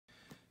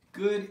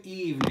Good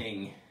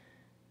evening,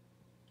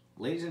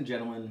 ladies and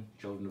gentlemen,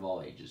 children of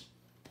all ages.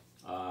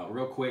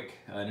 Real quick,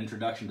 an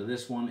introduction to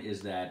this one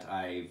is that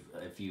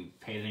if you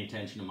paid any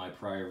attention to my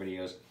prior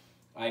videos,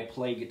 I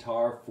played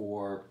guitar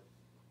for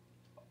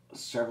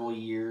several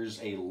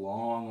years, a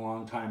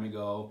long time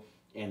ago,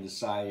 and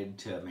decided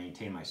to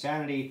maintain my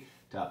sanity,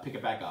 to pick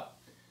it back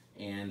up.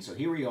 And so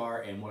here we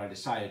are, and what I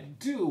decided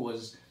to do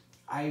was,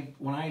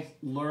 when I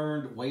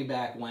learned way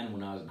back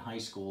when I was in high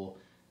school,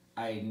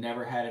 I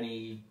never had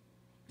any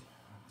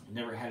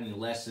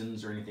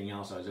lessons or anything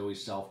else. I was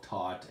always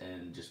self-taught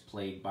and just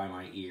played by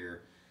my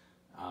ear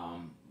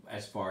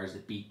as far as the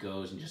beat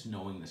goes and just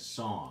knowing the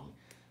song.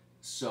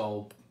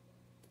 So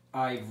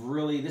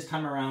this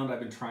time around, I've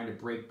been trying to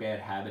break bad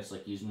habits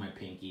like using my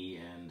pinky,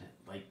 and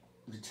like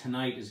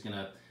tonight is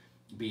gonna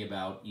be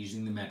about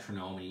using the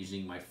metronome and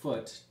using my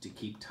foot to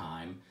keep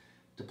time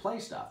to play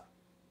stuff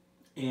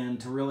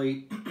and to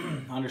really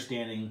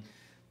understanding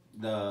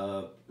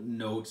the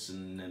notes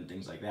and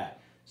things like that.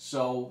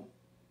 So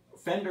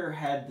Fender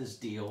had this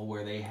deal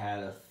where they had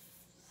a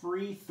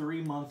free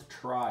 3-month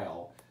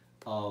trial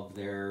of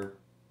their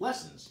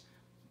lessons,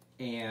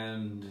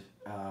 and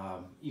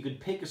you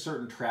could pick a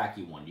certain track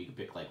you wanted. You could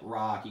pick like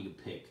rock, you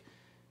could pick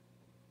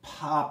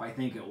pop, I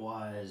think it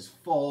was,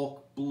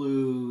 folk,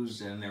 blues,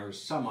 and there were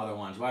some other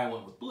ones, but I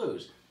went with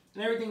blues.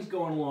 And everything's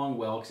going along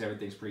well because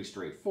everything's pretty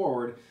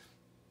straightforward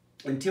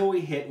until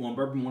we hit One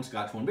Bourbon, One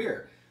Scotch, One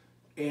Beer.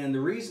 And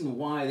the reason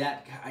why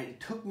it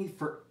took me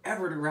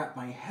forever to wrap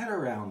my head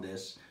around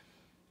this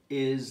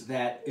is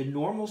that in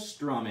normal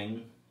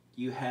strumming,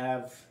 you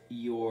have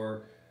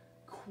your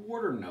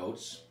quarter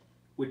notes,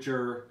 which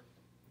are,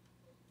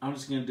 I'm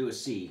just going to do a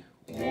C.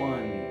 1, 2,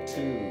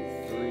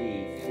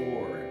 3,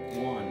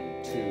 4.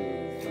 1,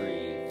 2,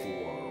 3,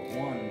 4.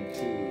 1,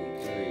 2,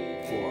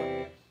 3,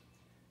 4.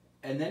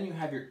 And then you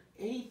have your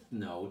eighth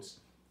notes,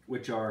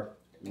 which are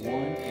 1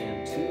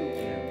 and 2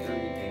 and 3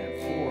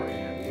 and 4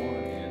 and 1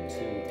 and 2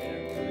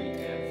 and 3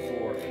 and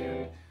 4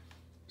 and.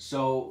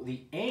 So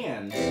the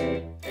ands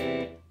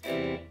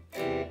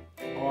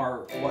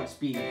are what's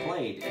being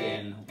played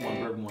in One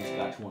Bourbon, One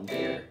Scotch, One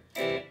Beer.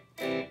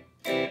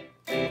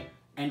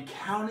 And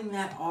counting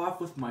that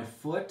off with my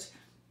foot,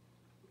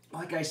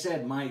 like I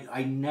said,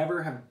 I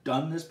never have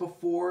done this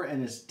before,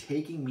 and it's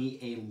taking me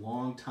a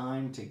long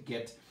time to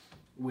get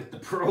with the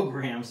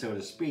program, so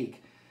to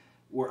speak,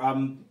 where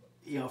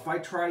if I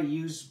try to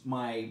use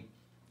my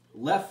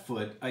left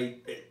foot, I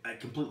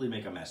completely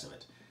make a mess of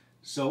it.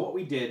 So what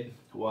we did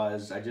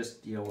was, I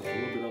just, with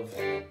a little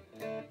bit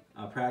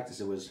of practice,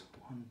 it was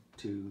 1,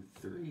 2,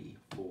 3,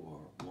 4,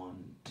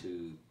 1,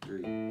 2,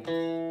 3.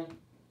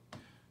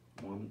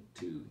 1,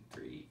 2,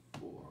 3,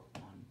 4,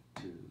 1,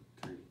 2,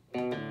 3.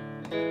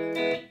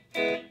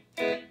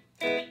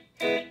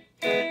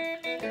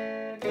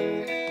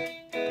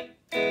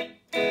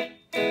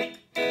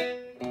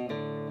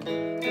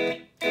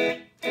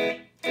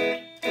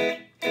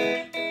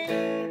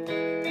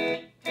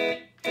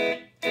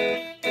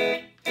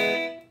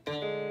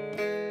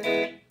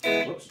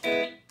 Whoops.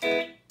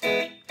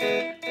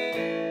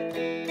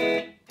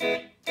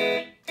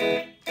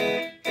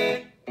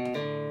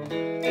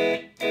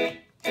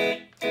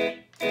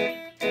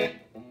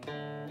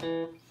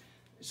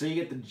 So you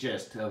get the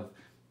gist of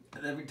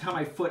every time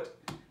I foot,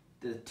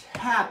 the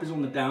tap is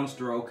on the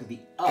downstroke, the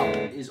up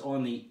is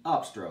on the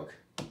upstroke.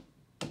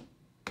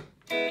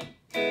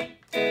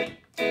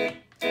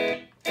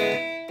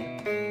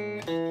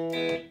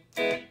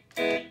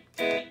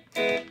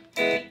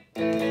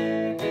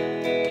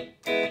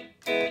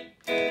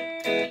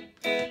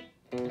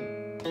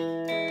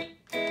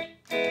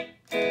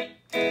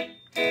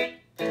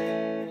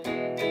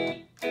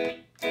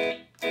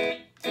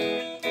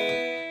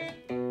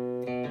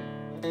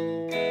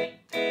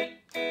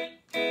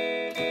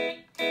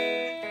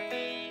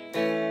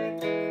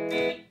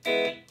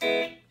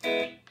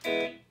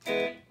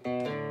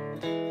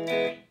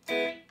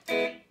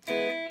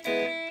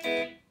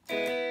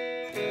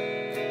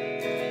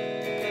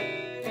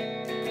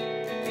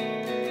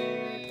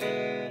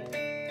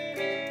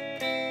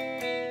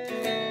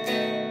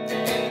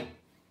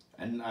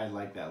 I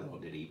like that little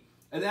ditty.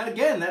 And then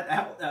again,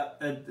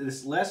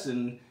 this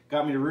lesson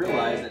got me to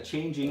realize that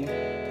changing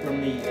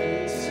from the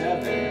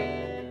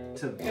E7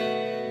 to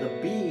the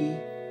B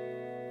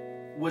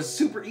was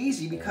super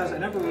easy, because it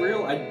never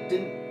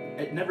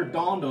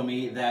dawned on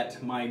me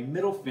that my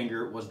middle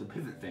finger was the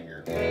pivot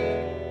finger.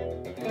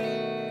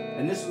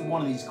 And this is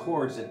one of these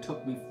chords that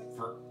took me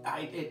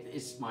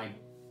it's my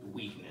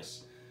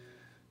weakness.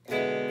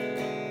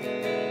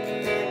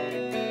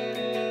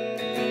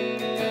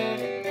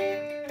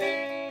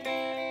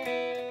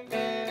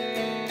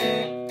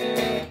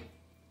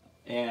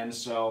 And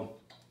so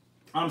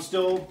I'm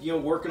still,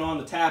 working on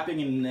the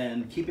tapping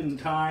and keeping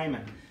the time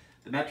and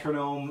the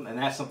metronome, and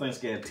that's something that's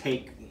going to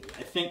take,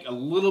 I think, a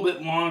little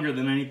bit longer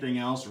than anything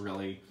else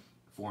really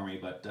for me.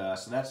 But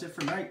so that's it for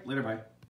tonight. Later, bye.